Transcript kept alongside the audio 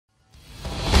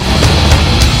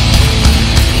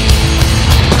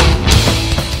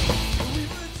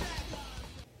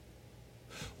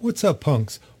What's up,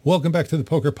 punks? Welcome back to the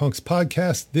Poker Punx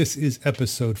Podcast. This is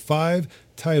episode 5,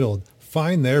 titled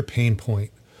Find Their Pain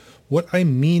Point. What I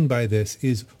mean by this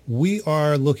is we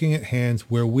are looking at hands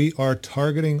where we are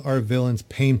targeting our villain's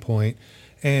pain point.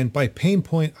 And by pain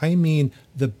point, I mean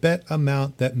the bet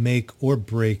amount that make or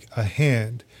break a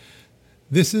hand.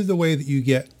 This is the way that you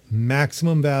get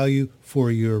maximum value for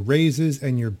your raises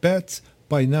and your bets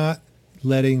by not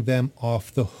letting them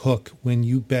off the hook when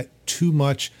you bet too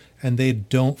much and they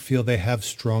don't feel they have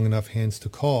strong enough hands to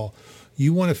call.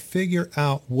 You want to figure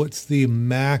out what's the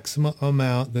maximum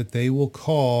amount that they will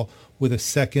call with a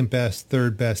second best,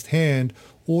 third best hand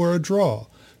or a draw.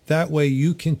 That way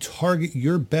you can target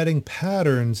your betting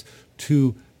patterns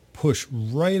to push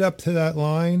right up to that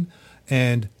line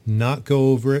and not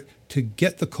go over it to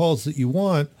get the calls that you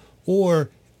want, or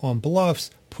on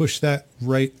bluffs, push that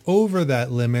right over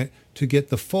that limit to get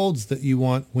the folds that you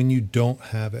want when you don't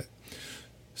have it.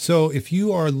 So if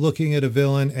you are looking at a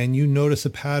villain and you notice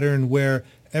a pattern where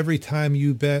every time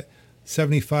you bet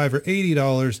 $75 or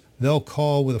 $80, they'll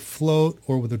call with a float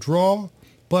or with a draw,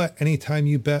 but anytime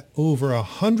you bet over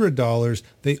 $100,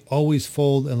 they always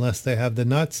fold unless they have the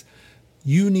nuts.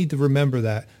 You need to remember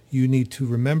that. You need to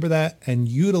remember that and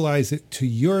utilize it to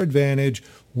your advantage.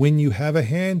 When you have a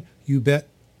hand, you bet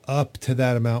up to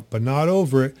that amount, but not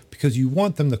over it because you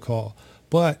want them to call.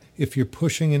 But if you're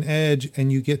pushing an edge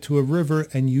and you get to a river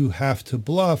and you have to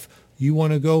bluff, you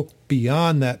want to go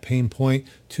beyond that pain point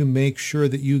to make sure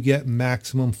that you get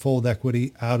maximum fold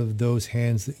equity out of those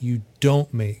hands that you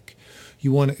don't make.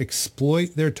 You want to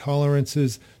exploit their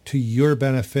tolerances to your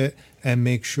benefit and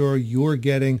make sure you're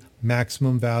getting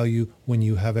maximum value when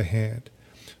you have a hand.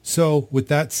 So with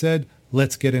that said,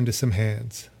 let's get into some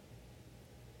hands.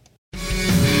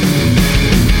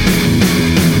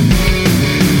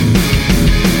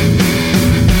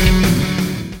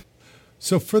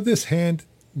 So for this hand,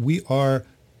 we are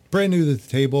brand new to the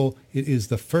table. It is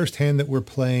the first hand that we're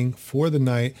playing for the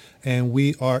night, and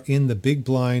we are in the big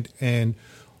blind, and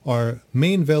our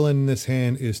main villain in this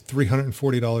hand is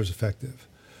 $340 effective.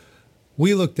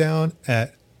 We look down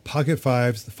at pocket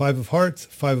fives, the 5 of hearts,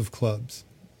 5 of clubs.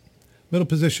 Middle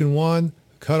position 1,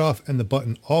 cutoff, and the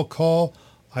button all call.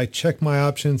 I check my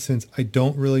options since I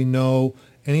don't really know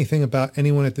anything about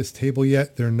anyone at this table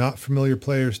yet. They're not familiar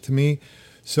players to me.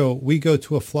 So we go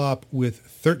to a flop with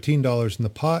 $13 in the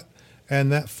pot,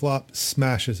 and that flop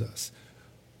smashes us.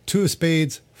 2 of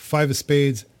spades, 5 of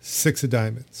spades, 6 of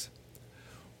diamonds.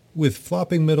 With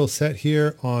flopping middle set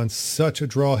here on such a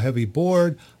draw heavy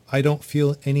board, I don't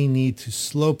feel any need to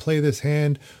slow play this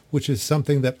hand, which is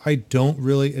something that I don't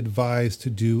really advise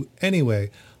to do anyway.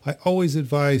 I always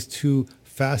advise to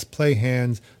fast play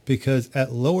hands because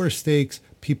at lower stakes,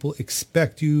 people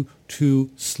expect you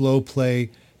to slow play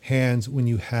hands when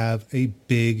you have a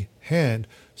big hand.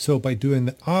 So by doing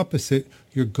the opposite,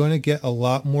 you're going to get a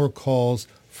lot more calls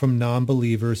from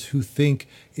non-believers who think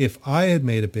if I had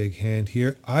made a big hand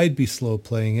here, I'd be slow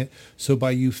playing it. So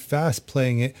by you fast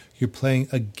playing it, you're playing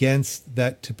against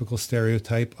that typical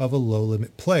stereotype of a low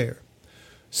limit player.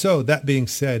 So that being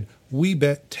said, we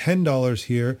bet $10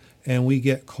 here and we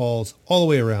get calls all the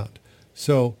way around.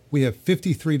 So we have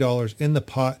 $53 in the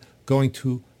pot going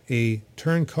to a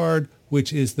turn card,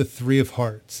 which is the 3 of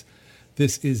hearts.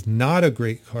 This is not a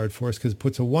great card for us because it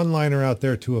puts a one-liner out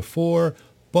there to a 4,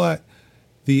 but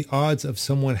the odds of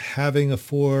someone having a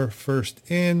 4 first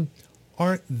in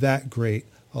aren't that great.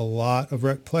 A lot of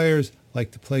rec players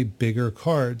like to play bigger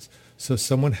cards, so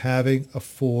someone having a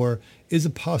 4 is a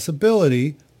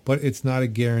possibility, but it's not a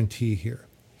guarantee here.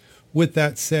 With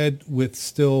that said, with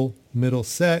still middle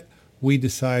set, we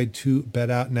decide to bet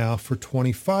out now for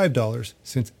 $25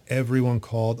 since everyone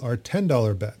called our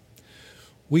 $10 bet.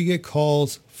 We get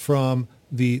calls from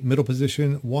the middle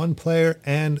position 1 player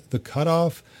and the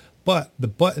cutoff, but the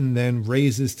button then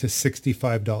raises to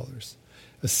 $65.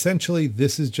 Essentially,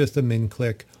 this is just a min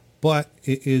click, but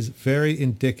it is very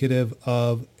indicative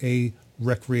of a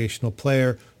recreational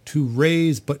player to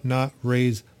raise but not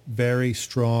raise very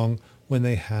strong when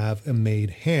they have a made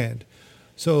hand.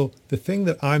 So the thing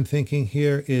that I'm thinking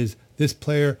here is this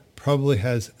player probably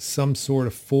has some sort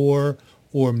of 4,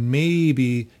 or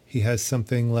maybe he has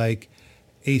something like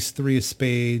ace 3 of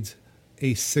spades,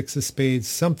 ace 6 of spades,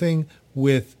 something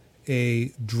with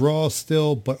a draw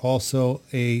still, but also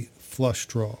a flush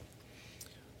draw.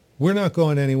 We're not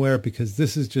going anywhere because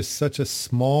this is just such a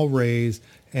small raise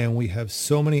and we have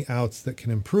so many outs that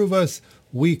can improve us.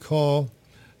 We call,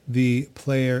 the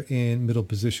player in middle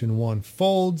position 1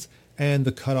 folds, and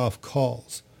the cutoff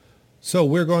calls. So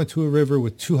we're going to a river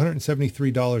with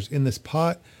 $273 in this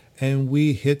pot, and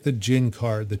we hit the gin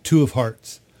card, the 2 of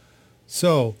hearts.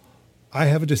 So I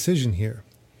have a decision here.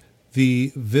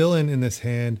 The villain in this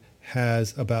hand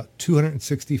has about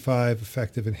 265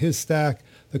 effective in his stack.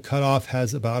 The cutoff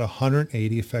has about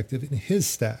 180 effective in his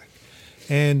stack.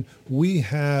 And we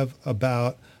have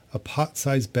about a pot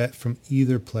size bet from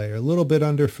either player, a little bit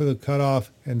under for the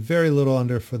cutoff and very little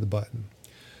under for the button.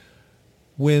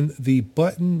 When the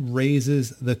button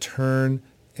raises the turn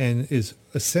and is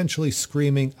essentially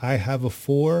screaming, I have a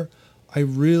 4, I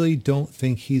really don't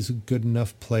think he's a good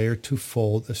enough player to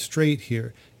fold a straight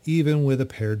here, even with a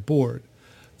paired board.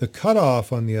 The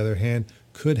cutoff, on the other hand,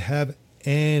 could have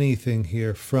anything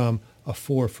here from a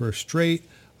 4 for a straight,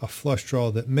 a flush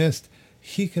draw that missed.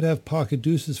 He could have pocket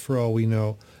deuces for all we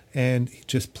know, and he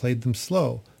just played them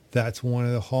slow. That's one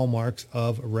of the hallmarks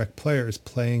of rec players,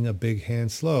 playing a big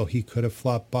hand slow. He could have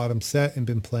flopped bottom set and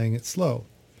been playing it slow.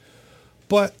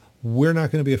 But we're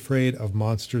not going to be afraid of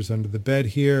monsters under the bed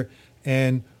here.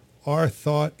 And our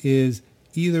thought is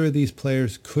either of these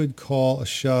players could call a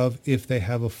shove if they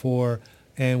have a 4,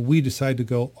 and we decide to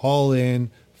go all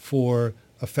in for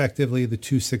effectively the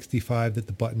 265 that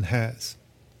the button has.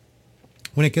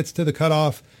 When it gets to the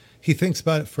cutoff, he thinks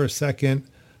about it for a second,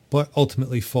 but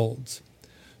ultimately folds.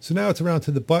 So now it's around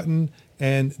to the button,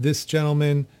 and this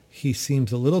gentleman, he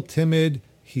seems a little timid.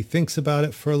 He thinks about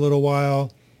it for a little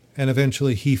while, and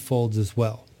eventually he folds as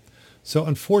well. So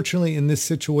unfortunately, in this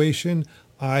situation,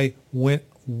 I went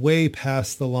way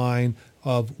past the line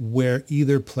of where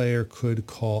either player could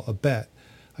call a bet.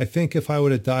 I think if I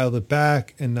would have dialed it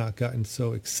back and not gotten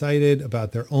so excited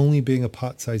about there only being a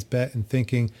pot size bet and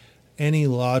thinking any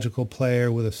logical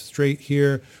player with a straight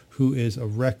here who is a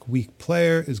rec weak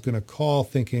player is going to call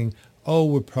thinking, oh,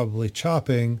 we're probably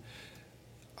chopping,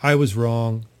 I was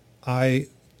wrong. I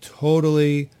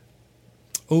totally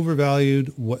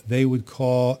overvalued what they would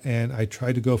call, and I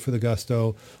tried to go for the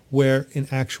gusto, where in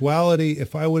actuality,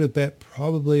 if I would have bet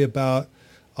probably about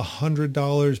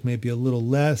 $100, maybe a little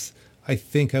less, I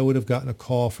think I would have gotten a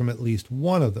call from at least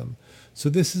one of them. So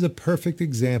this is a perfect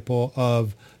example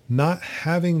of not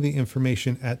having the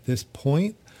information at this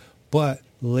point, but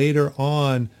later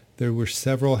on, there were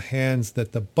several hands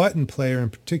that the button player in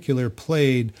particular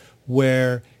played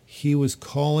where he was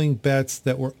calling bets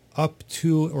that were up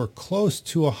to or close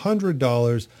to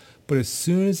 $100, but as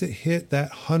soon as it hit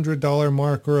that $100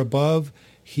 mark or above,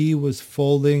 he was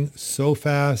folding so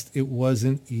fast it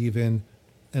wasn't even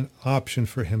an option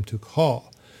for him to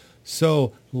call.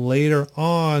 So later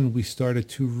on, we started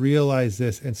to realize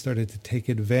this and started to take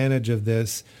advantage of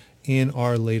this in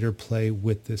our later play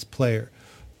with this player.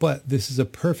 But this is a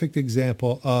perfect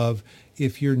example of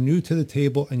if you're new to the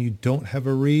table and you don't have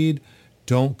a read,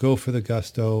 don't go for the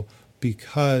gusto,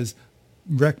 because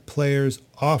rec players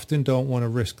often don't want to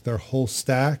risk their whole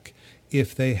stack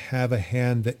if they have a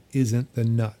hand that isn't the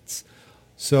nuts.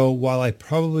 So while I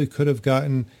probably could have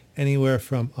gotten anywhere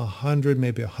from $100,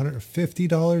 maybe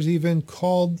 $150 even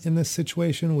called in this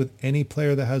situation with any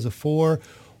player that has a 4,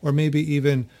 or maybe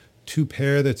even two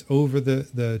pair that's over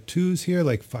the twos here,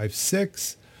 like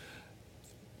 5-6.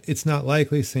 It's not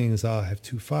likely, seeing as I have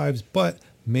 2 5s, but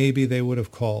maybe they would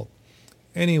have called.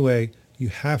 Anyway, you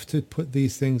have to put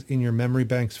these things in your memory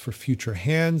banks for future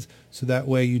hands, so that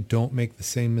way you don't make the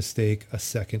same mistake a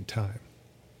second time.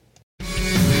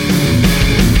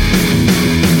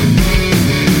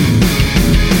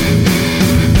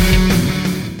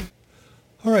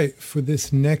 All right, for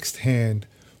this next hand,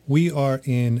 we are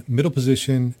in middle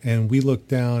position and we look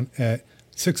down at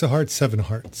 6 of hearts, 7 of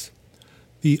hearts.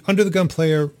 The under the gun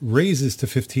player raises to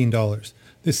 $15.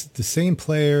 This is the same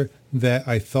player that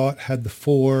I thought had the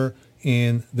 4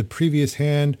 in the previous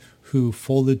hand who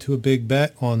folded to a big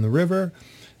bet on the river.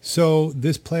 So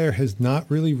this player has not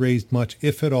really raised much,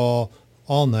 if at all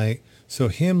night. So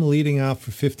him leading out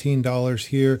for $15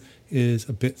 here is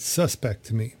a bit suspect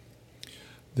to me.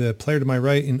 The player to my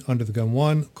right in under the gun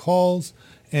 1 calls,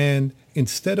 and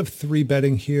instead of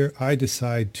 3-betting here, I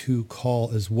decide to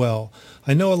call as well.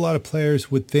 I know a lot of players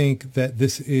would think that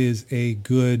this is a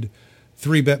good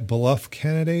 3-bet bluff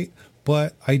candidate,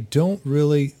 but I don't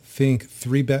really think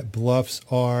 3-bet bluffs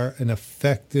are an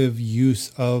effective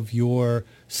use of your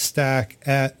stack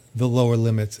at the lower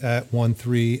limits, at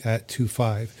 1-3, at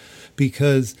 2-5,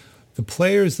 because the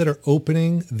players that are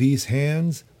opening these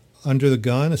hands under the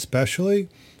gun especially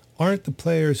aren't the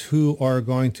players who are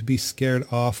going to be scared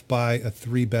off by a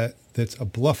 3-bet that's a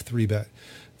bluff 3-bet.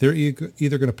 They're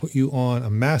either going to put you on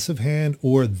a massive hand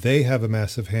or they have a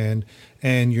massive hand,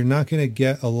 and you're not going to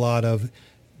get a lot of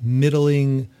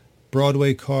middling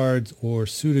Broadway cards or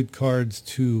suited cards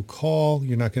to call.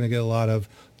 You're not going to get a lot of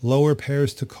lower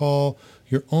pairs to call.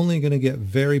 You're only going to get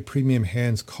very premium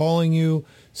hands calling you,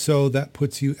 so that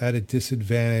puts you at a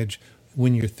disadvantage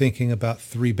when you're thinking about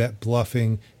 3-bet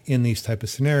bluffing in these type of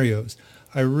scenarios.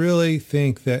 I really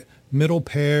think that middle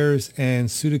pairs and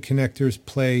suited connectors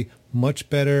play much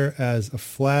better as a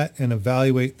flat and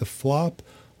evaluate the flop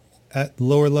at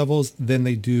lower levels than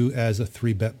they do as a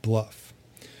 3-bet bluff.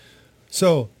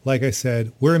 So, like I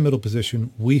said, we're in middle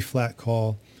position, we flat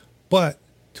call, but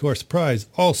to our surprise,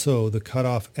 also the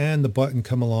cutoff and the button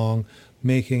come along,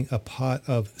 making a pot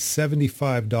of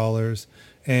 $75,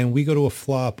 and we go to a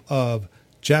flop of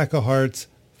Jack of Hearts,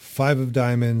 5 of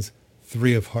Diamonds,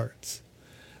 3 of Hearts.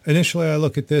 Initially, I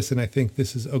look at this and I think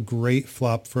this is a great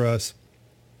flop for us.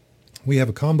 We have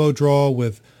a combo draw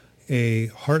with a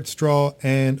hearts draw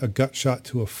and a gut shot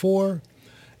to a 4,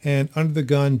 and under the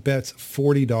gun bets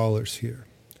 $40 here.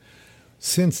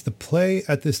 Since the play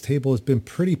at this table has been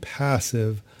pretty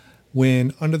passive,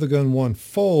 when under the gun 1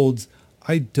 folds,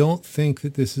 I don't think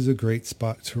that this is a great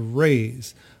spot to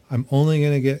raise. I'm only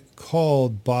going to get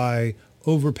called by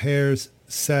overpairs,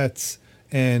 sets,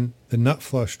 and the nut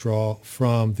flush draw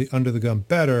from the under the gun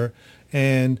better,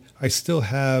 and I still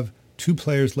have 2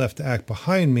 players left to act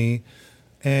behind me,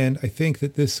 and I think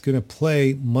that this is going to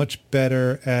play much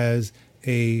better as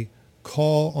a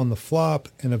call on the flop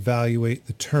and evaluate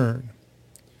the turn.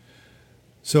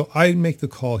 So I make the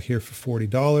call here for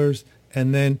 $40,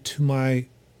 and then to my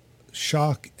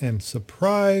shock and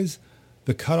surprise,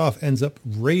 the cutoff ends up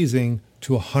raising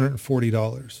to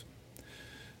 $140.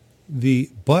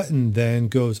 The button then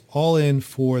goes all in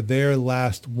for their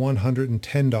last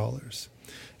 $110.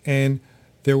 And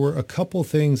there were a couple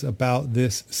things about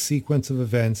this sequence of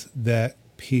events that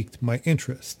piqued my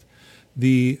interest.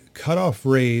 The cutoff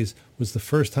raise was the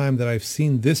first time that I've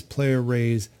seen this player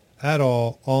raise at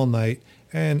all night,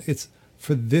 and it's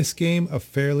for this game a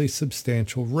fairly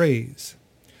substantial raise.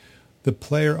 The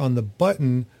player on the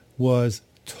button was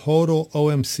total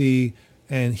OMC,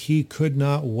 and he could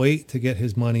not wait to get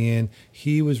his money in.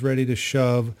 He was ready to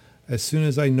shove. As soon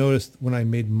as I noticed when I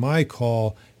made my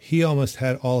call, he almost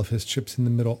had all of his chips in the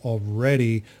middle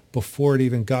already before it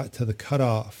even got to the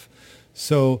cutoff.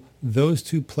 So those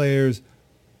 2 players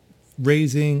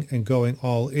raising and going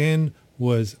all in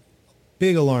was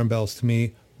big alarm bells to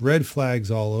me, red flags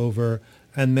all over.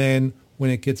 And then when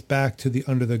it gets back to the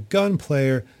under the gun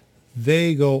player,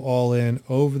 they go all in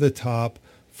over the top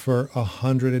for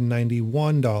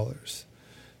 $191.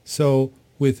 So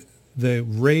with the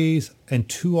raise and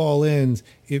 2 all-ins,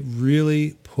 it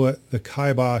really put the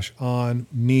kibosh on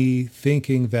me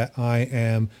thinking that I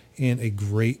am in a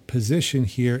great position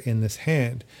here in this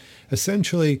hand.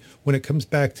 Essentially, when it comes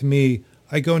back to me,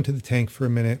 I go into the tank for a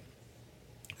minute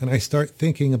and I start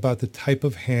thinking about the type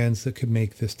of hands that could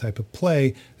make this type of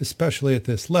play, especially at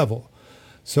this level.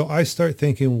 So I start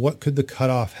thinking, what could the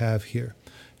cutoff have here?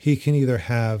 He can either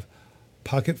have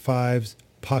pocket 5s,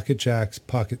 pocket jacks,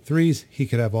 pocket 3s. He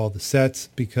could have all the sets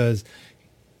because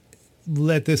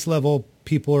at this level,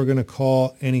 people are going to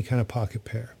call any kind of pocket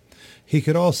pair. He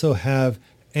could also have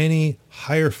any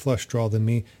higher flush draw than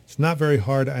me. It's not very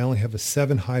hard. I only have a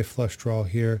 7 high flush draw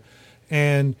here.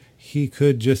 And he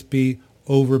could just be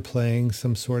overplaying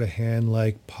some sort of hand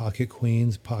like pocket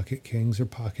queens, pocket kings, or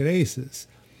pocket aces.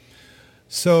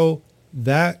 So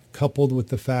that, coupled with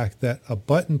the fact that a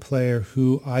button player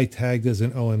who I tagged as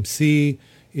an OMC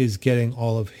is getting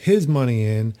all of his money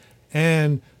in,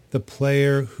 and the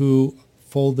player who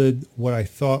folded what I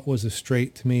thought was a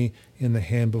straight to me in the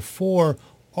hand before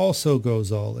also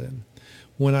goes all in.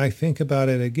 When I think about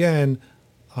it again,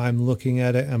 I'm looking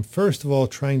at it, I'm first of all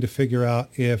trying to figure out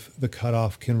if the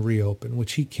cutoff can reopen,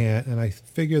 which he can't, and I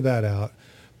figure that out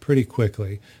pretty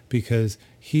quickly because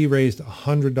he raised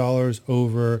 $100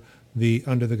 over the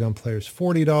under the gun player's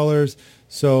 $40.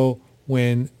 So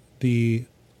when the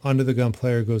under the gun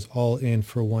player goes all in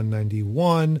for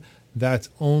 $191, that's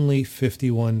only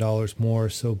 $51 more.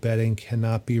 So betting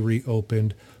cannot be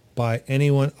reopened by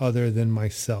anyone other than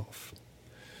myself.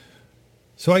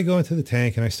 So I go into the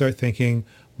tank and I start thinking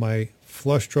my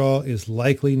flush draw is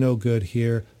likely no good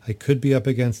here. I could be up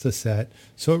against a set.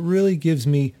 So it really gives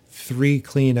me 3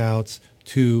 clean outs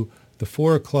to the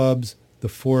 4 of clubs, the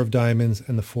 4 of diamonds,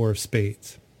 and the 4 of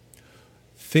spades.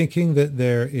 Thinking that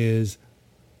there is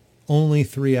only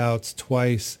 3 outs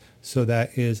twice, so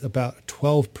that is about a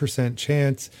 12%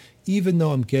 chance. Even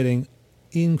though I'm getting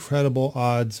incredible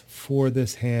odds for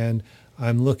this hand,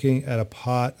 I'm looking at a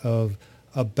pot of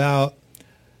about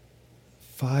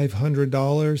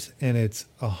 $500, and it's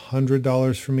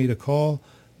 $100 for me to call.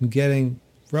 I'm getting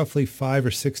roughly 5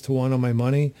 or 6 to 1 on my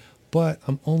money, but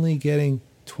I'm only getting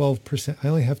 12%. I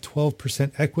only have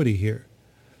 12% equity here.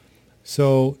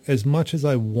 So as much as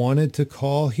I wanted to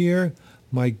call here,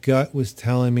 my gut was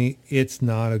telling me it's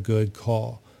not a good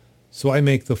call. So I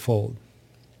make the fold.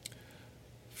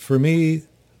 For me,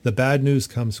 the bad news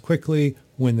comes quickly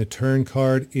when the turn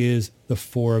card is the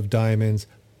 4 of diamonds,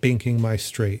 binking my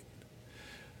straight.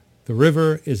 The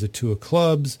river is a 2 of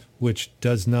clubs, which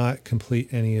does not complete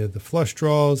any of the flush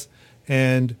draws.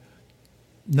 And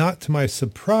not to my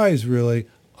surprise, really,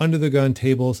 under the gun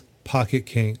tables, pocket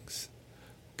kings.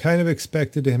 Kind of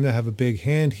expected him to have a big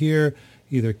hand here,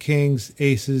 either kings,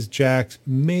 aces, jacks,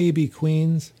 maybe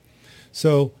queens.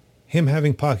 So him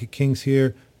having pocket kings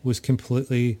here was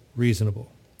completely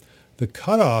reasonable. The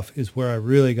cutoff is where I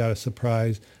really got a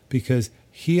surprise because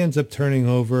he ends up turning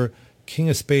over king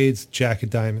of spades, jack of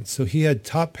diamonds. So he had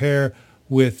top pair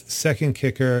with second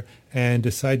kicker and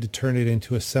decided to turn it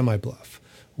into a semi-bluff,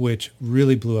 which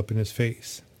really blew up in his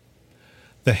face.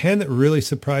 The hand that really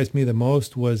surprised me the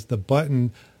most was the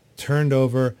button turned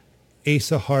over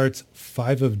ace of hearts,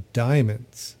 5 of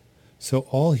diamonds. So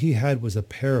all he had was a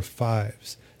pair of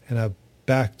 5s and a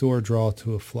backdoor draw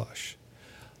to a flush.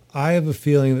 I have a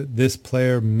feeling that this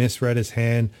player misread his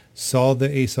hand, saw the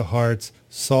ace of hearts,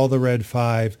 saw the red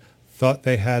 5, thought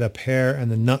they had a pair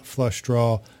and the nut flush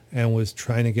draw, and was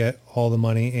trying to get all the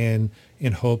money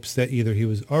in hopes that either he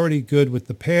was already good with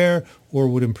the pair or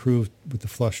would improve with the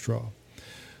flush draw.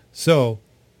 So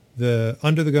the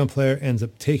under the gun player ends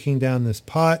up taking down this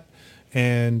pot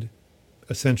and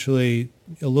essentially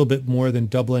a little bit more than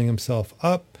doubling himself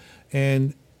up.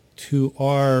 And to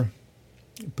our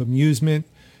bemusement,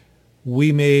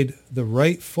 we made the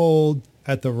right fold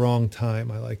at the wrong time,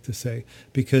 I like to say,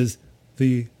 because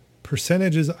the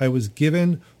percentages I was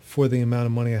given for the amount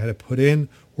of money I had to put in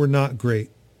were not great.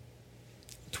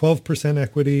 12%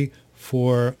 equity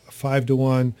for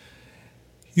 5-1.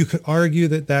 You could argue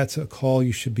that that's a call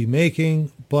you should be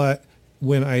making, but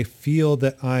when I feel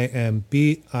that I am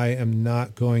beat, I am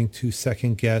not going to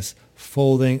second guess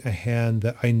folding a hand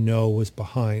that I know was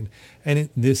behind. And in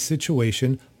this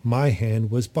situation, my hand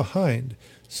was behind.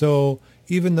 So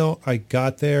even though I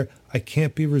got there, I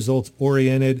can't be results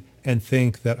oriented and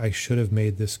think that I should have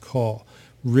made this call.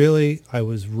 Really, I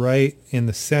was right in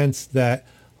the sense that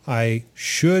I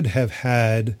should have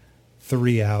had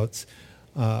 3 outs.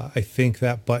 I think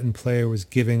that button player was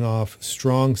giving off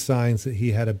strong signs that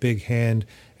he had a big hand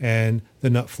and the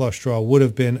nut flush draw would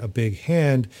have been a big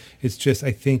hand. It's just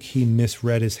I think he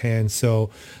misread his hand. So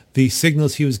the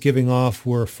signals he was giving off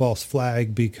were a false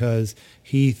flag because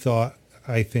he thought,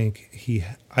 I think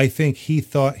he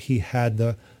thought he had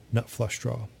the nut flush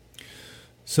draw.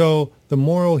 So the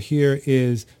moral here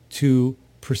is to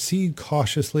proceed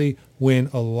cautiously when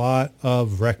a lot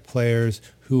of rec players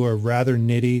who are rather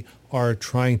nitty are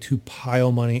trying to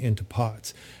pile money into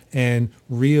pots, and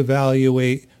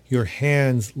reevaluate your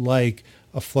hands like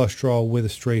a flush draw with a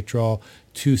straight draw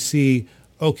to see,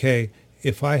 okay,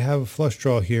 if I have a flush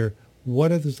draw here,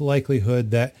 what is the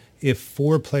likelihood that if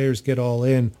 4 players get all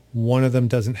in, one of them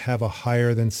doesn't have a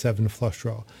higher than 7 flush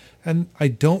draw? And I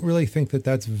don't really think that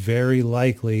that's very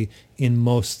likely in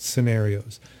most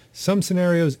scenarios. Some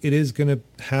scenarios it is going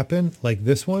to happen, like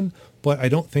this one, but I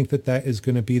don't think that that is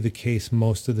going to be the case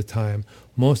most of the time.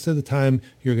 Most of the time,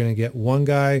 you're going to get one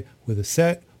guy with a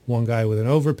set, one guy with an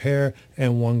overpair,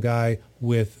 and one guy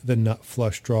with the nut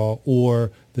flush draw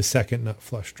or the second nut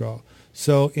flush draw.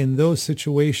 So in those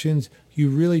situations, you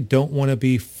really don't want to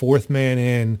be 4th man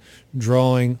in,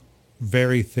 drawing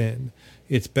very thin.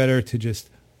 It's better to just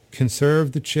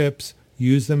conserve the chips,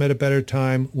 use them at a better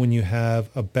time when you have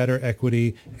a better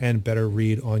equity and better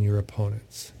read on your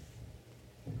opponents.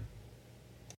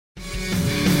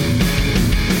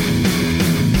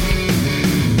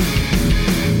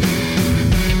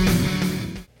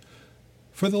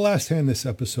 For the last hand this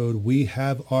episode, we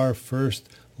have our first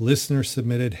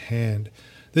listener-submitted hand.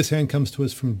 This hand comes to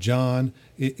us from John.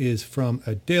 It is from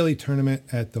a daily tournament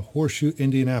at the Horseshoe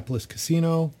Indianapolis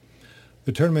Casino.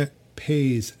 The tournament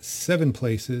pays 7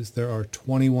 places. There are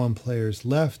 21 players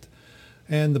left,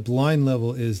 and the blind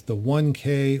level is the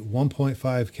 1K,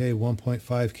 1.5K,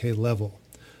 1.5K level.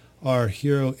 Our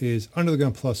hero is under the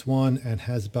gun +1 and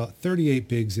has about 38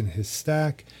 bigs in his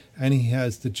stack, and he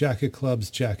has the jack of clubs,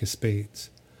 jack of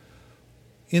spades.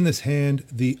 In this hand,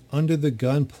 the under the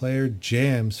gun player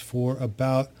jams for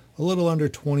about a little under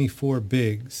 24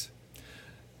 bigs.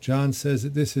 John says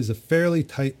that this is a fairly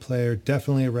tight player,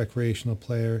 definitely a recreational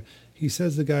player. He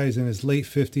says the guy's in his late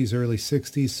 50s, early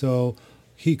 60s, so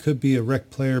he could be a rec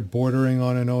player bordering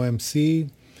on an OMC,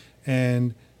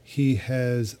 and he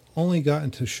has only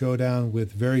gotten to showdown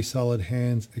with very solid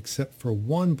hands except for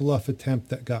one bluff attempt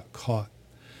that got caught.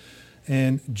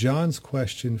 And John's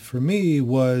question for me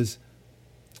was,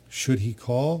 should he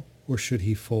call or should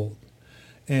he fold?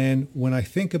 And when I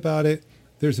think about it,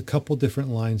 there's a couple different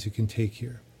lines you can take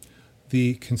here.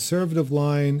 The conservative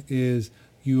line is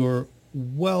you're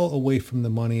well away from the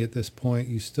money at this point.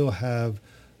 You still have,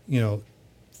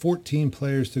 14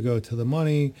 players to go to the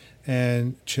money,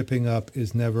 and chipping up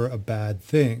is never a bad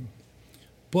thing.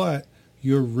 But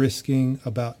you're risking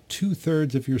about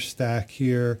 2/3 of your stack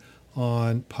here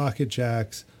on pocket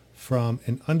jacks from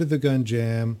an under the gun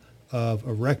jam of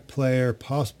a rec player,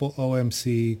 possible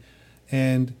OMC,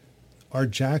 and are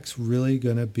jacks really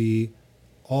going to be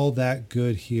all that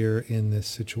good here in this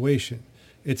situation?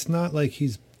 It's not like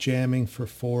he's jamming for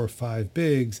 4 or 5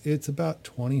 bigs. It's about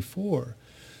 24.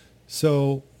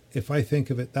 So if I think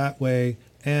of it that way,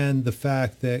 and the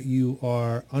fact that you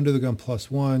are under the gun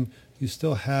 +1, you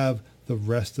still have the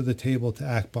rest of the table to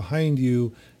act behind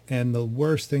you. And the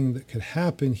worst thing that could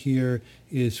happen here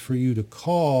is for you to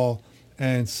call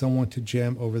and someone to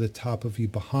jam over the top of you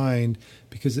behind,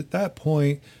 because at that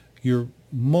point, you're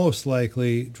most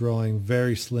likely drawing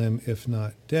very slim, if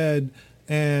not dead,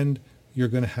 and you're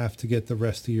going to have to get the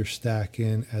rest of your stack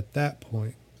in at that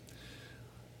point.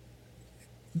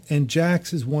 And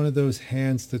jacks is one of those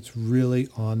hands that's really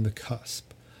on the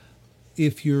cusp.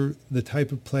 If you're the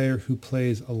type of player who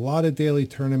plays a lot of daily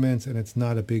tournaments and it's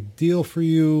not a big deal for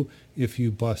you, if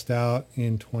you bust out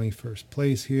in 21st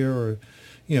place here or,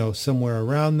 somewhere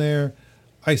around there,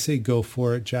 I say go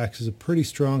for it. Jacks is a pretty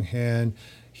strong hand.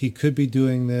 He could be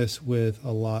doing this with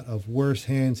a lot of worse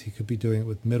hands. He could be doing it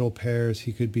with middle pairs.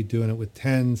 He could be doing it with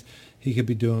tens. He could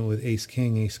be doing it with ace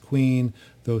king, ace queen,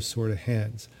 those sort of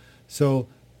hands. So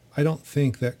I don't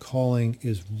think that calling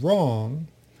is wrong,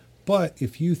 but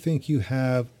if you think you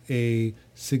have a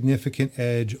significant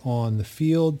edge on the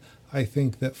field, I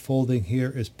think that folding here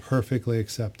is perfectly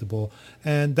acceptable.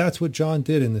 And that's what John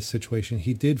did in this situation.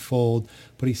 He did fold,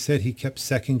 but he said he kept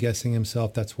second guessing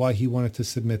himself. That's why he wanted to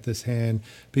submit this hand,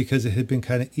 because it had been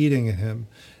kind of eating at him.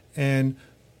 And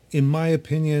in my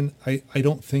opinion, I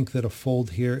don't think that a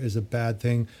fold here is a bad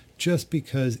thing, just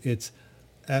because it's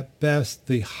at best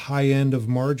the high end of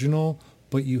marginal,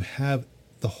 but you have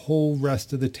the whole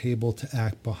rest of the table to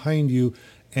act behind you.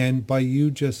 And by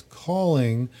you just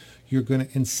calling, you're going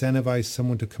to incentivize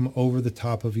someone to come over the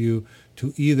top of you,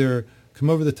 to either come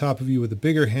over the top of you with a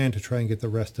bigger hand to try and get the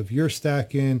rest of your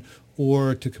stack in,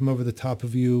 or to come over the top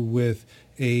of you with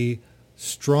a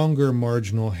stronger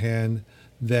marginal hand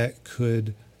that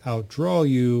could outdraw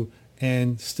you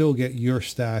and still get your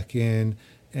stack in.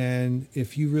 And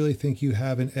if you really think you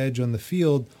have an edge on the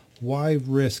field, why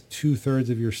risk 2/3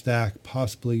 of your stack,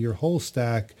 possibly your whole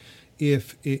stack,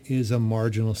 if it is a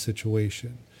marginal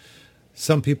situation?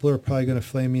 Some people are probably going to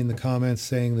flame me in the comments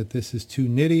saying that this is too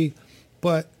nitty,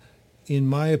 but in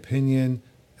my opinion,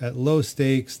 at low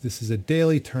stakes, this is a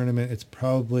daily tournament. It's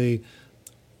probably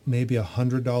maybe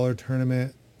 $100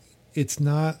 tournament. It's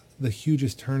not the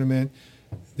hugest tournament.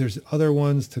 There's other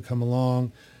ones to come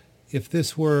along. If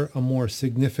this were a more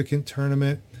significant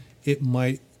tournament, it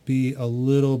might be a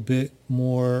little bit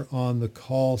more on the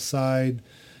call side.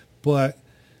 But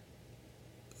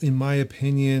in my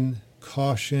opinion,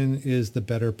 caution is the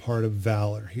better part of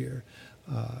valor here.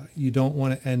 You don't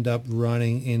want to end up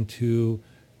running into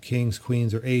kings,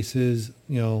 queens, or aces,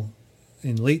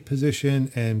 in late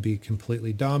position and be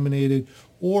completely dominated,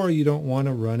 or you don't want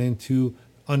to run into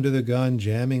under the gun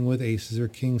jamming with aces or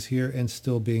kings here and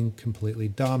still being completely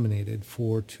dominated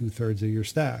for 2/3 of your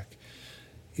stack.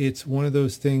 It's one of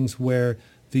those things where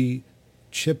the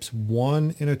chips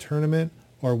won in a tournament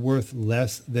are worth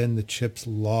less than the chips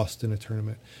lost in a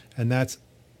tournament. And that's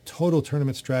total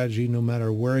tournament strategy no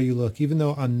matter where you look. Even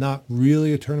though I'm not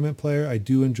really a tournament player, I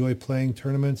do enjoy playing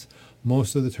tournaments.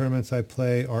 Most of the tournaments I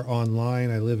play are online.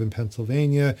 I live in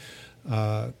Pennsylvania.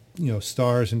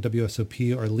 Stars and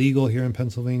WSOP are legal here in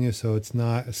Pennsylvania, so it's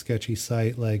not a sketchy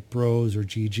site like Bros or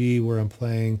GG where I'm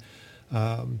playing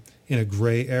in a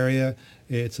gray area.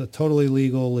 It's a totally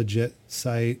legal, legit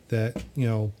site that,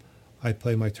 I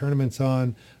play my tournaments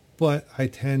on, but I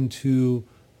tend to,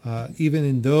 even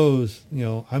in those,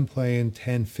 I'm playing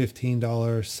 $10,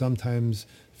 $15, sometimes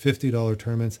 $50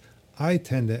 tournaments. I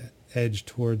tend to edge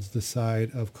towards the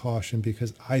side of caution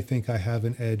because I think I have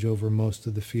an edge over most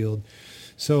of the field.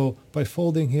 So by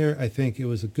folding here, I think it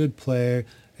was a good play,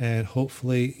 and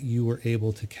hopefully you were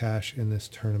able to cash in this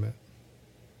tournament.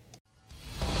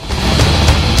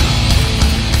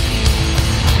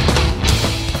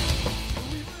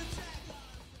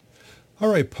 All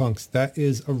right, punks, that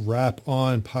is a wrap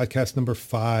on podcast number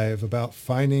 5 about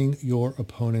finding your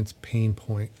opponent's pain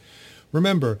point.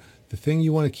 Remember, the thing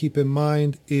you want to keep in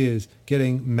mind is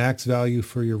getting max value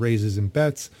for your raises and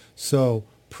bets. So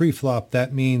pre-flop,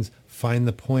 that means find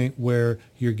the point where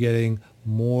you're getting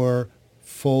more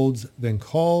folds than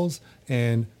calls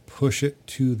and push it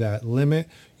to that limit.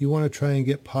 You want to try and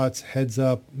get pots heads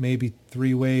up, maybe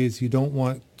 3 ways. You don't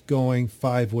want going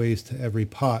 5 ways to every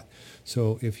pot.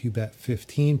 So if you bet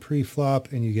 15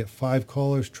 pre-flop and you get 5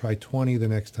 callers, try 20 the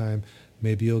next time.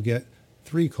 Maybe you'll get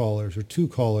 3 callers or 2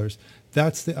 callers.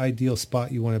 That's the ideal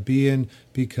spot you want to be in,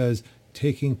 because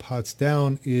taking pots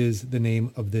down is the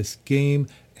name of this game.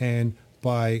 And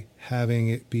by having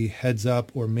it be heads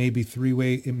up or maybe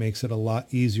 3-way, it makes it a lot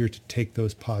easier to take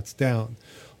those pots down.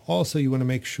 Also, you want to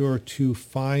make sure to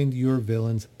find your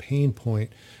villain's pain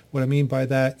point. What I mean by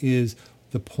that is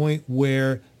the point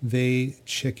where they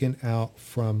chicken out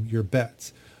from your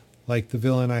bets. Like the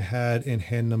villain I had in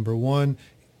hand number 1,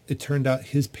 it turned out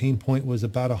his pain point was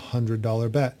about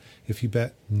 $100 bet. If you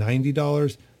bet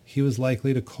 $90, he was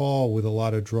likely to call with a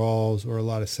lot of draws or a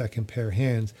lot of second pair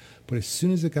hands. But as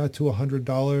soon as it got to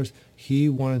 $100, he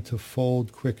wanted to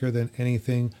fold quicker than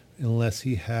anything unless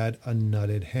he had a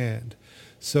nutted hand.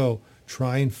 So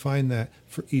try and find that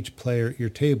for each player at your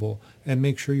table, and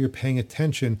make sure you're paying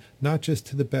attention not just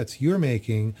to the bets you're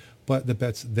making, but the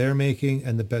bets they're making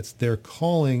and the bets they're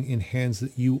calling in hands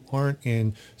that you aren't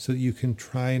in, so that you can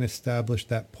try and establish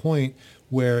that point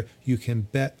where you can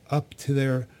bet up to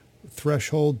their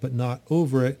threshold but not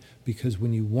over it. Because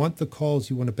when you want the calls,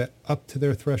 you want to bet up to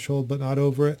their threshold but not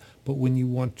over it. But when you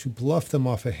want to bluff them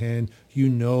off a hand, you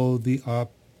know the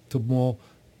optimal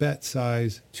bet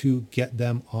size to get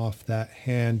them off that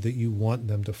hand that you want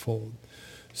them to fold.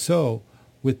 So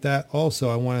with that,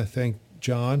 also, I want to thank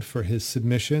John for his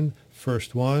submission.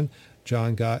 First one,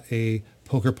 John got a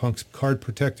Poker Punx card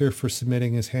protector for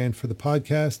submitting his hand for the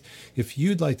podcast. If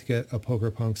you'd like to get a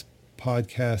Poker Punx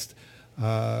podcast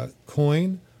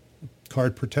coin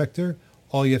card protector,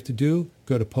 all you have to do,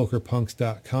 go to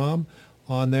pokerpunx.com.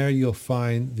 On there, you'll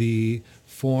find the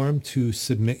form to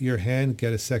submit your hand,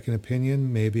 get a second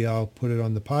opinion. Maybe I'll put it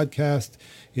on the podcast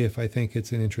if I think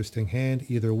it's an interesting hand.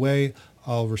 Either way,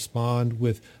 I'll respond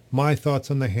with my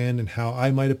thoughts on the hand and how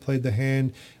I might have played the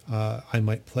hand. I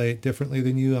might play it differently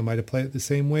than you. I might have played it the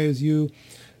same way as you.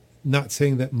 Not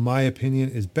saying that my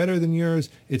opinion is better than yours.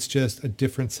 It's just a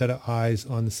different set of eyes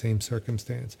on the same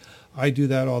circumstance. I do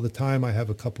that all the time. I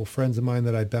have a couple friends of mine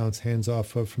that I bounce hands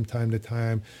off of from time to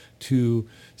time to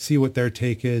see what their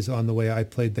take is on the way I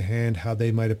played the hand, how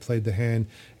they might have played the hand.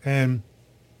 And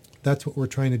that's what we're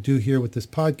trying to do here with this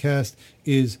podcast,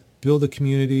 is build a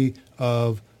community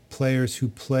of players who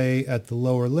play at the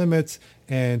lower limits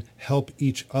and help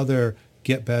each other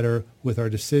get better with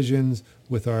our decisions,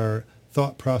 with our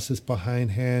thought process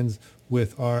behind hands,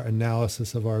 with our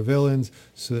analysis of our villains,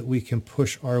 so that we can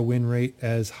push our win rate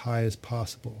as high as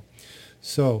possible.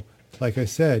 So, like I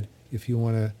said, if you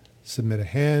want to submit a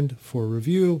hand for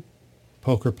review,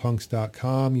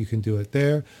 pokerpunx.com, you can do it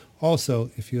there. Also,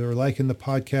 if you're liking the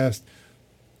podcast,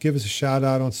 give us a shout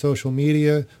out on social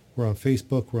media. We're on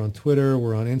Facebook, we're on Twitter,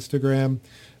 we're on Instagram.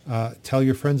 Tell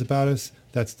your friends about us.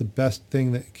 That's the best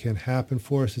thing that can happen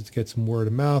for us, is to get some word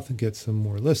of mouth and get some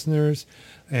more listeners.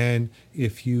 And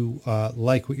if you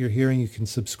like what you're hearing, you can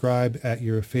subscribe at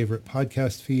your favorite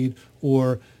podcast feed,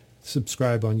 or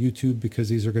subscribe on YouTube, because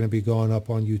these are going to be going up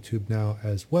on YouTube now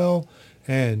as well.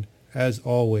 And as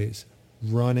always,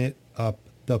 run it up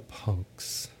the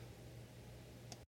punks.